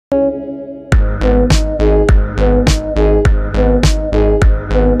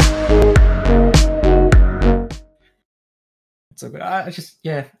So I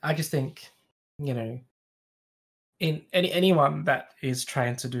just think, you know, in anyone that is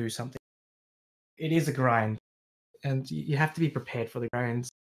trying to do something, it is a grind, and you have to be prepared for the grinds.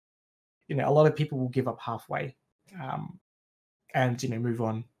 You know, a lot of people will give up halfway, um, and move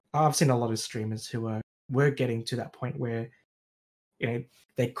on. I've seen a lot of streamers who were getting to that point where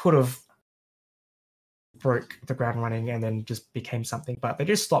they could have broke the ground running and then just became something, but they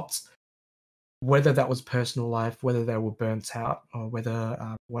just stopped. Whether that was personal life, whether they were burnt out, or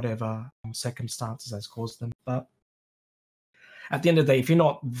whether whatever circumstances has caused them. But at the end of the day, if you're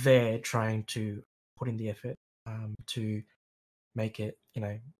not there trying to put in the effort to make it,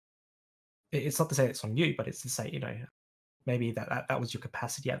 it's not to say it's on you, but it's to say, maybe that was your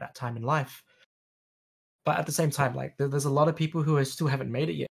capacity at that time in life. But at the same time, like there's a lot of people who still haven't made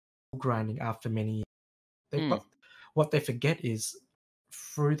it yet, grinding after many years. Mm. What they forget is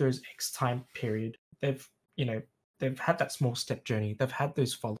through those X time period, they've had that small step journey. They've had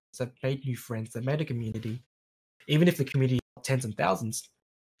those followers. They've made new friends. They've made a community. Even if the community is tens and thousands,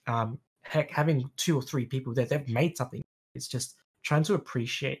 heck, having 2 or 3 people there, they've made something. It's just trying to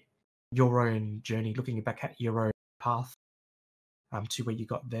appreciate your own journey, looking back at your own path to where you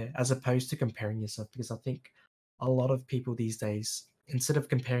got there, as opposed to comparing yourself. Because I think a lot of people these days, instead of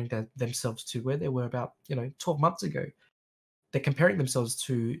comparing themselves to where they were about 12 months ago, they're comparing themselves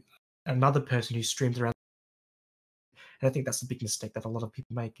to another person who streamed around. And I think that's a big mistake that a lot of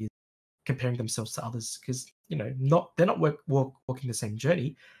people make, is comparing themselves to others, because they're not walking the same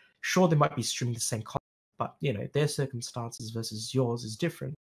journey. Sure, they might be streaming the same content, but their circumstances versus yours is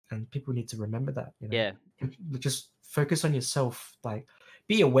different, and people need to remember that. Yeah. Just focus on yourself. Like,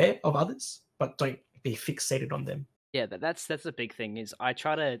 be aware of others, but don't be fixated on them. Yeah, that's a big thing. Is I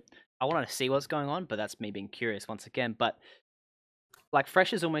want to see what's going on, but that's me being curious once again. But like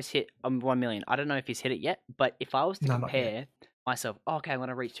Fresh has almost hit 1 million. I don't know if he's hit it yet, but if I was to No, not yet. compare myself, okay, I'm going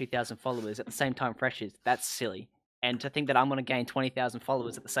to reach 2,000 followers at the same time Fresh is, that's silly. And to think that I'm going to gain 20,000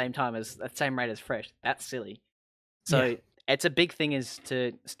 followers at the same time as the same rate as Fresh, that's silly. So Yeah. it's a big thing is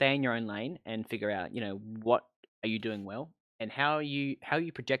to stay in your own lane and figure out, what are you doing well and how are you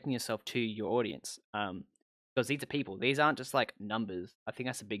projecting yourself to your audience. Because these are people. These aren't just like numbers. I think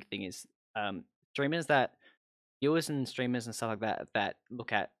that's a big thing is streamers that viewers and streamers and stuff like that that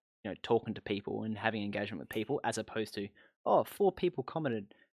look at talking to people and having engagement with people as opposed to 4 people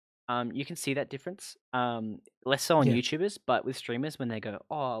commented. You can see that difference. Less so on Yeah. YouTubers, but with streamers when they go,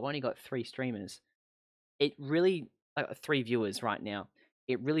 I've only got 3 streamers. It really 3 viewers right now.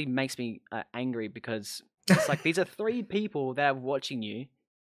 It really makes me angry because it's like these are 3 people that are watching you,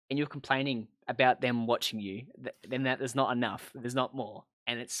 and you're complaining about them watching you. Then that there's not enough. There's not more,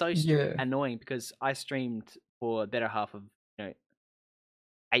 and it's so Yeah. annoying because I streamed for a better half of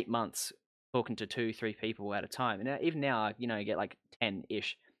 8 months, talking to 2, 3 people at a time, and even now I get like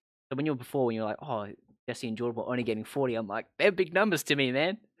 10-ish. So when you're like, Jesse and Jordan were only getting 40, I'm like, they're big numbers to me,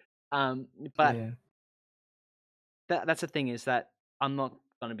 man. But Yeah. that's the thing is that I'm not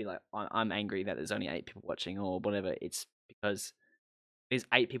gonna be like I'm angry that there's only 8 people watching or whatever. It's because there's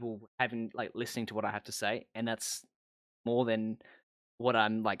 8 people having like listening to what I have to say, and that's more than what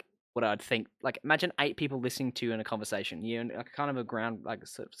I'd think. Like imagine 8 people listening to you in a conversation. You're in like kind of a ground like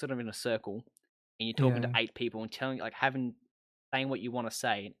sort of in a circle, and you're talking to Yeah. 8 people and saying what you want to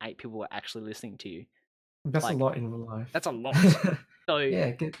say, and 8 people are actually listening to you. That's a Like lot in real life. that's a lot. So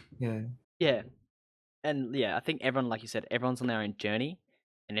Yeah. Yeah. yeah. And yeah, I think everyone, like you said, everyone's on their own journey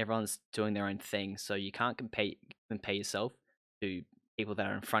and everyone's doing their own thing. So you can't compare yourself to people that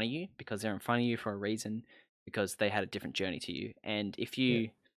are in front of you because they're in front of you for a reason, because they had a different journey to you. And if Yeah.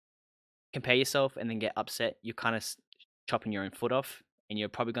 you compare yourself and then get upset, you're kind of chopping your own foot off, and you're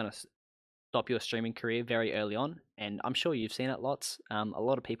probably going to stop your streaming career very early on. And I'm sure you've seen it lots. A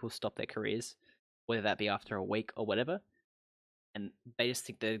lot of people stop their careers, whether that be after a week or whatever, and they just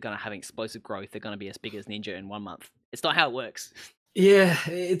think they're going to have explosive growth. They're going to be as big as Ninja in 1 month. It's not how it works. Yeah,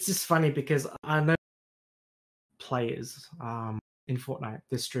 it's just funny because I know players in Fortnite,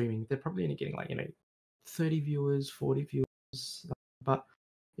 they're streaming, they're probably only getting like 30 viewers, 40 viewers, but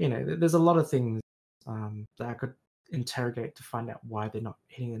there's a lot of things that I could interrogate to find out why they're not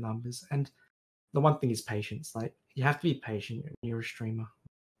hitting the numbers. And the one thing is patience. Like, you have to be patient when you're a streamer.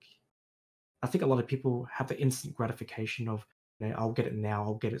 I think a lot of people have the instant gratification of, I'll get it now,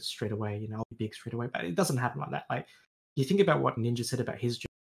 I'll get it straight away, I'll be big straight away. But it doesn't happen like that. Like, you think about what Ninja said about his journey.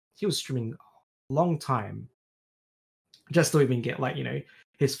 He was streaming a long time just to even get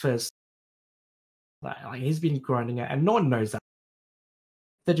his first. Like, he's been grinding out, and no one knows that.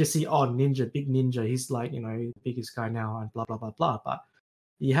 They just see, Ninja, big Ninja, he's like the biggest guy now, and blah blah blah blah. But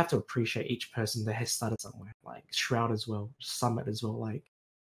you have to appreciate each person that has started somewhere, like Shroud as well, Summit as well, like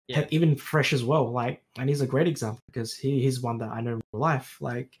Yeah, even Fresh as well. Like, and he's a great example because he's one that I know in real life.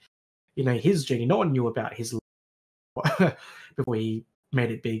 Like, his journey, no one knew about his before he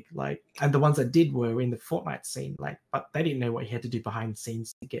made it big. Like, and the ones that did were in the Fortnite scene, like, but they didn't know what he had to do behind the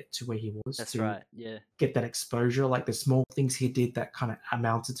scenes to get to where he was, that's to right. Yeah, get that exposure. Like the small things he did that kind of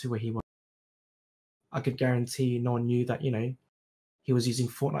amounted to where he was. I could guarantee no one knew that, he was using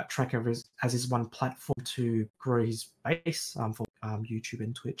Fortnite Tracker as his one platform to grow his base for YouTube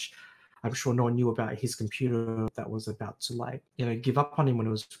and Twitch. I'm sure no one knew about his computer that was about to, like, give up on him when it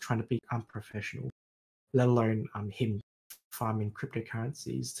was trying to be unprofessional, let alone him farming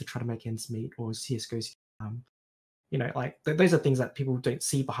cryptocurrencies to try to make ends meet, or CSGO's, like those are things that people don't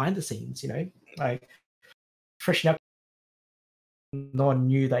see behind the scenes, like freshen up. No one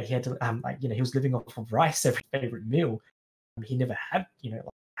knew that he had to, he was living off of rice every favorite meal. He never had, like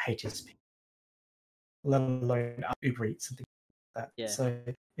HSP, let alone Uber Eats and things like that. yeah. So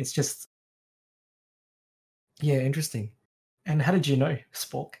it's just, yeah, interesting. And how did you know,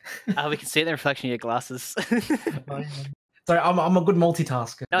 Spork? We can see the reflection of your glasses. So I'm a good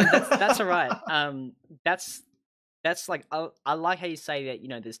multitasker. No, that's all right. That's like I like how you say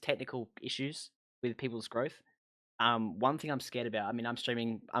that there's technical issues with people's growth. One thing I'm scared about. I mean,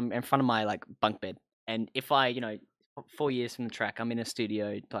 I'm in front of my like bunk bed, and if I 4 years from the track, I'm in a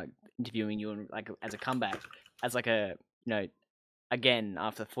studio like interviewing you and like as a comeback, as like a again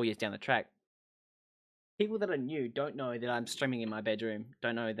after 4 years down the track, people that are new don't know that I'm streaming in my bedroom,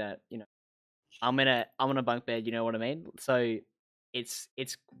 don't know that I'm in a bunk bed, you know what I mean? So it's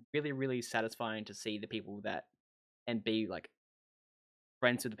really really satisfying to see the people that and be like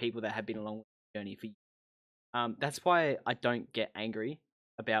friends with the people that have been along the journey for years. That's why I don't get angry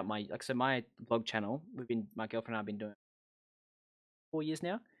about my my vlog channel. My girlfriend and I've been doing it 4 years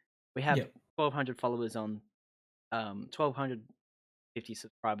now. We have Yep. 1,200 followers on 1,250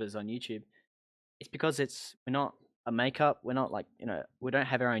 subscribers on YouTube. It's because we're not a makeup. We're not like we don't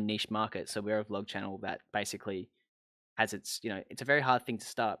have our own niche market. So we're a vlog channel that basically has its it's a very hard thing to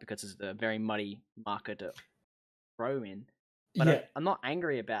start because it's a very muddy market to grow in. But Yeah. I'm not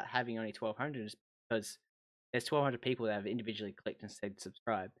angry about having only 1,200 because there's 1,200 people that have individually clicked and said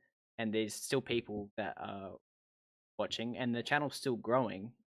subscribe, and there's still people that are watching, and the channel's still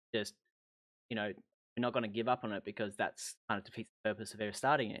growing. Just we're not going to give up on it because that's kind of defeats the purpose of ever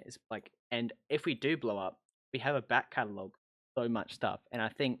starting it. It's like, and if we do blow up, we have a back catalog, so much stuff, and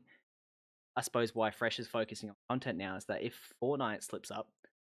I suppose why Fresh is focusing on content now is that if Fortnite slips up,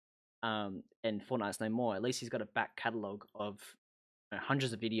 and Fortnite's no more, at least he's got a back catalog of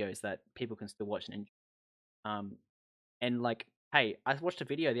hundreds of videos that people can still watch and enjoy. And like, hey, I watched a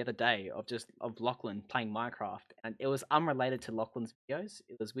video the other day of Lachlan playing Minecraft, and it was unrelated to Lachlan's videos.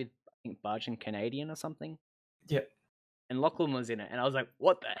 It was with I think Bargain Canadian or something. Yep. And Lachlan was in it, and I was like,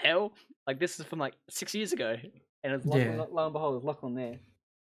 "What the hell? Like this is from like 6 years ago." And it's Lachlan, Yeah. lo and behold, it's Lachlan there.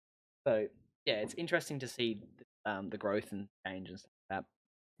 So yeah, it's interesting to see the growth and change and stuff like that.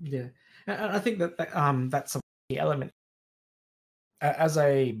 Yeah. And I think that's a key element. As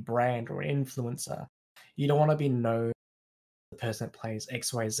a brand or influencer, you don't want to be known the person that plays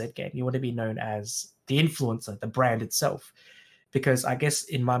XYZ game. You want to be known as the influencer, the brand itself. Because I guess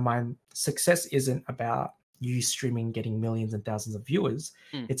in my mind, success isn't about you streaming, getting millions and thousands of viewers.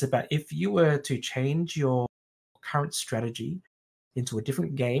 It's about if you were to change your current strategy into a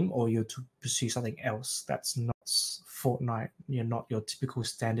different game, or you're to pursue something else that's not Fortnite, not your typical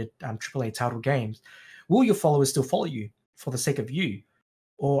standard AAA title games, will your followers still follow you for the sake of you?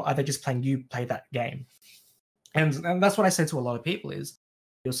 Or are they just playing you play that game? And that's what I say to a lot of people is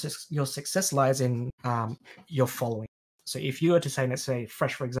your success lies in your following. So if you were to say, let's say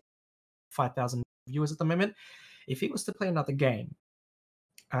Fresh, for example, 5,000 viewers at the moment, if he was to play another game,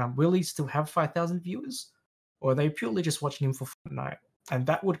 will he still have 5,000 viewers? Or are they purely just watching him for Fortnite? And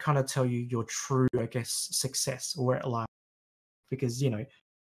that would kind of tell you your true, I guess, success or where it lies. Because,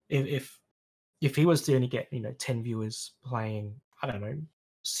 if he was to only get, 10 viewers playing, I don't know,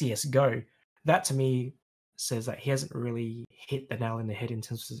 CSGO, that to me says that he hasn't really hit the nail in the head in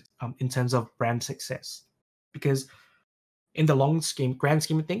terms of brand success. Because in the grand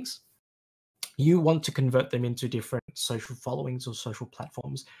scheme of things, you want to convert them into different social followings or social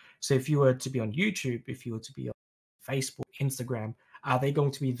platforms. So if you were to be on YouTube, if you were to be on Facebook, Instagram, are they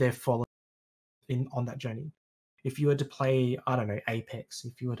going to be their followers on that journey? If you were to play, I don't know, Apex,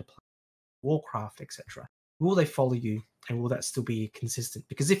 if you were to play Warcraft, etc., will they follow you, and will that still be consistent?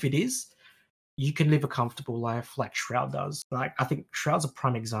 Because if it is, you can live a comfortable life like Shroud does. Like, I think Shroud's a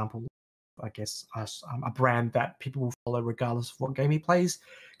prime example I guess, a brand that people will follow regardless of what game he plays,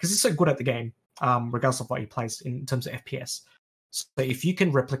 because he's so good at the game, regardless of what he plays in terms of FPS. So if you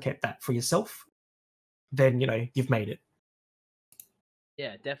can replicate that for yourself, then you've made it.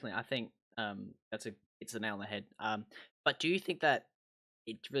 Yeah, definitely. I think it's a nail on the head. But do you think that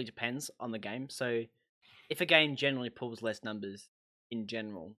it really depends on the game? So if a game generally pulls less numbers in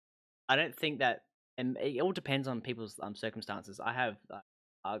general, I don't think that, and it all depends on people's circumstances. I have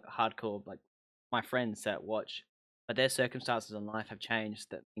hardcore like my friends that watch, but their circumstances in life have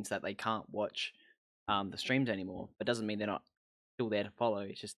changed. That means that they can't watch the streams anymore. But doesn't mean they're not still there to follow.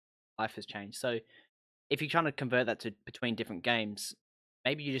 It's just life has changed. So if you're trying to convert that to between different games,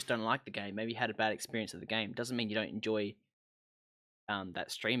 maybe you just don't like the game. Maybe you had a bad experience of the game. Doesn't mean you don't enjoy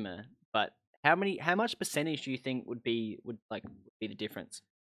that streamer. But how much percentage do you think would be the difference?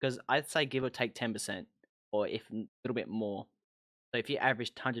 Because I'd say give or take 10%, or if a little bit more. So if you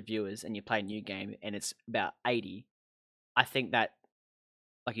average 100 viewers and you play a new game and it's about 80, I think that,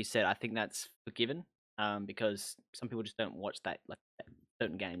 like you said, I think that's forgiven. Because some people just don't watch that like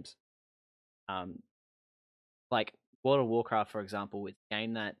certain games. Um, like World of Warcraft, for example, is a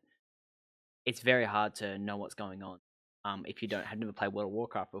game that it's very hard to know what's going on. If you don't have never played World of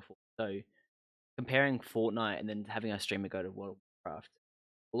Warcraft before. So comparing Fortnite and then having a streamer go to World of Warcraft,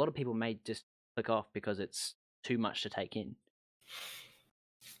 a lot of people may just click off because it's too much to take in.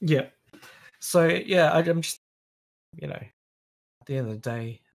 Yeah. So yeah, I'm just at the end of the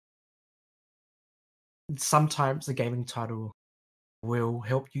day, sometimes the gaming title will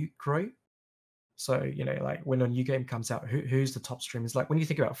help you grow. So like when a new game comes out, who's the top streamers? Like when you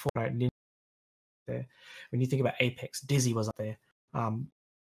think about Fortnite, Ninja there. When you think about Apex, Dizzy was up there.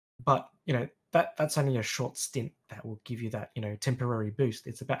 But that's only a short stint that will give you that temporary boost.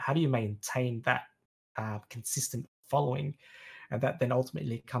 It's about how do you maintain that consistent following, and that then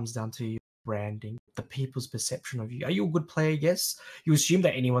ultimately comes down to your branding, the people's perception of you. Are you a good player? Yes. You assume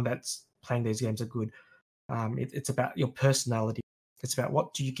that anyone that's playing these games are good. It's about your personality. It's about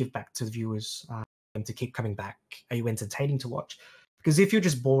what do you give back to the viewers, and to keep coming back. Are you entertaining to watch? Because if you're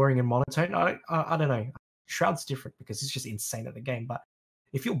just boring and monotone, I don't know. Shroud's different because it's just insane at the game. But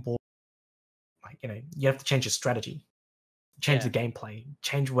if you're bored, like you have to change your strategy, change Yeah. the gameplay,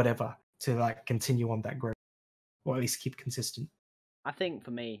 change whatever to like continue on that growth, or at least keep consistent. I think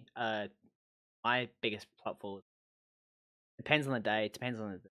for me, my biggest platform depends on the day, depends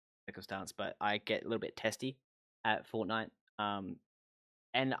on the circumstance, but I get a little bit testy at Fortnite.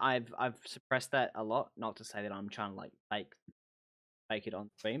 And I've suppressed that a lot. Not to say that I'm trying to like fake it on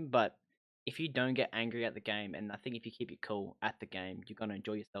stream, but if you don't get angry at the game, and I think if you keep it cool at the game, you're gonna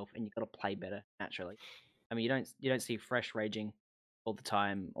enjoy yourself and you're gonna play better naturally. I mean, you don't see Fresh raging all the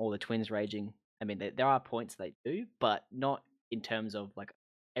time, or the Twins raging. I mean, there are points they do, but not in terms of like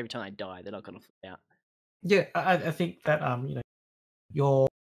every time they die, they're not gonna flip out. Yeah, I think that your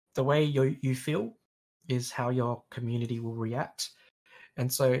the way you feel is how your community will react.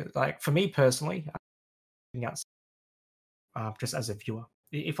 And so, like for me personally, out just as a viewer,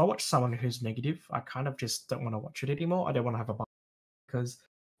 if I watch someone who's negative, I kind of just don't want to watch it anymore. I don't want to have a because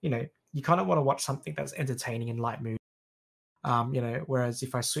you kind of want to watch something that's entertaining and light mood. Whereas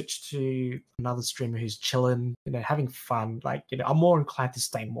if I switch to another streamer who's chilling, having fun, like I'm more inclined to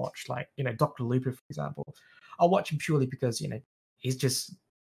stay and watch. Like Dr. Looper, for example, I'll watch him purely because he's just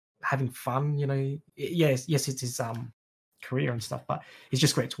having fun. Yes, it's his career and stuff, but he's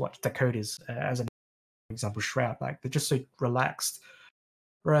just great to watch. Dakota's as an example, Shroud, like they're just so relaxed.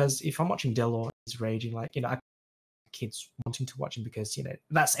 Whereas if I'm watching Delor, he's raging, like I kids wanting to watch him because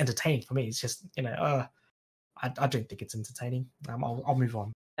that's entertaining for me. It's just I don't think it's entertaining. I'll move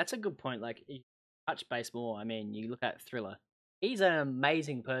on. That's a good point. Like, you touch base more. I mean, you look at Thriller. He's an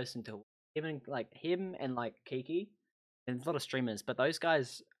amazing person to him and like Kiki. And there's a lot of streamers, but those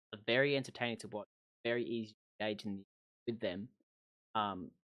guys are very entertaining to watch. Very easy to engage with them.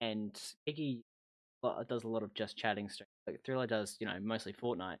 And Kiki does a lot of just chatting streams. Like Thriller does, mostly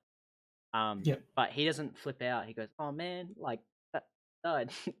Fortnite. Yeah, But he doesn't flip out. He goes, "Oh man, like that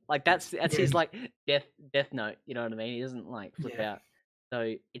died." Like that's yeah, his like death note. You know what I mean? He doesn't like flip yeah, out.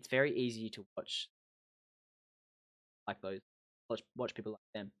 So it's very easy to watch like those watch people like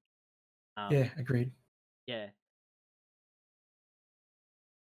them. Um, yeah. Agreed. yeah.